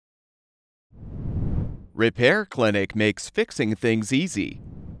Repair Clinic makes fixing things easy.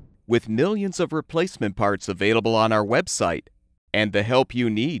 With millions of replacement parts available on our website and the help you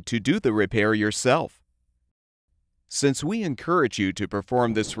need to do the repair yourself. Since we encourage you to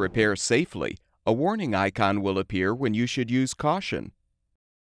perform this repair safely, a warning icon will appear when you should use caution.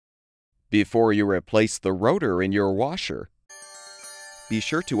 Before you replace the rotor in your washer, be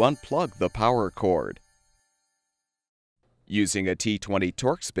sure to unplug the power cord. Using a T20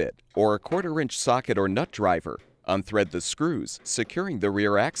 Torx bit or a 1/4-inch socket or nut driver, unthread the screws securing the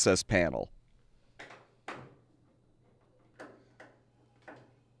rear access panel.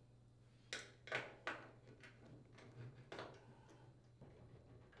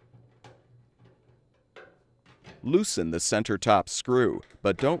 Loosen the center top screw,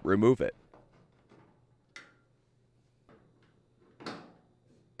 but don't remove it.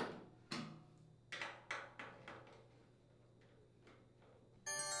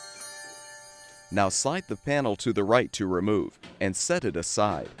 Now slide the panel to the right to remove and set it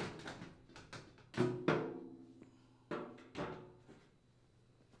aside.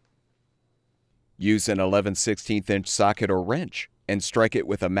 Use an 11/16" socket or wrench and strike it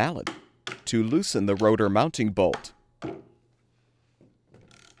with a mallet to loosen the rotor mounting bolt.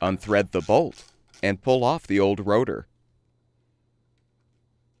 Unthread the bolt and pull off the old rotor.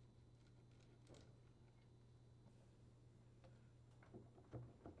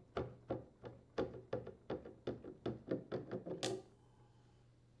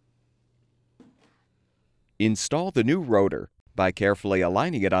 Install the new rotor by carefully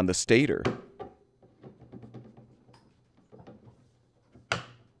aligning it on the stator.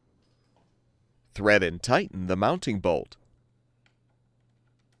 Thread and tighten the mounting bolt.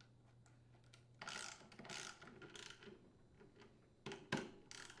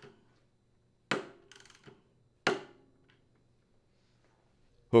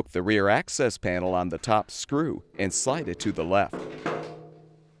 Hook the rear access panel on the top screw and slide it to the left.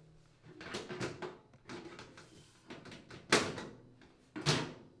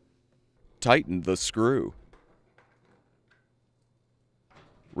 Tighten the screw.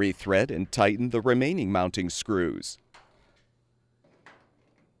 Rethread and tighten the remaining mounting screws.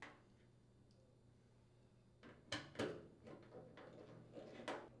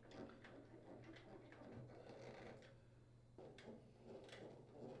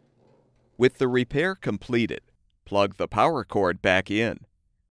 With the repair completed, plug the power cord back in,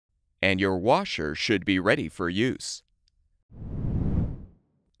 and your washer should be ready for use.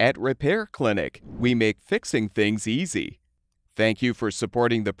 At Repair Clinic, we make fixing things easy. Thank you for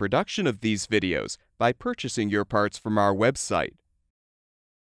supporting the production of these videos by purchasing your parts from our website.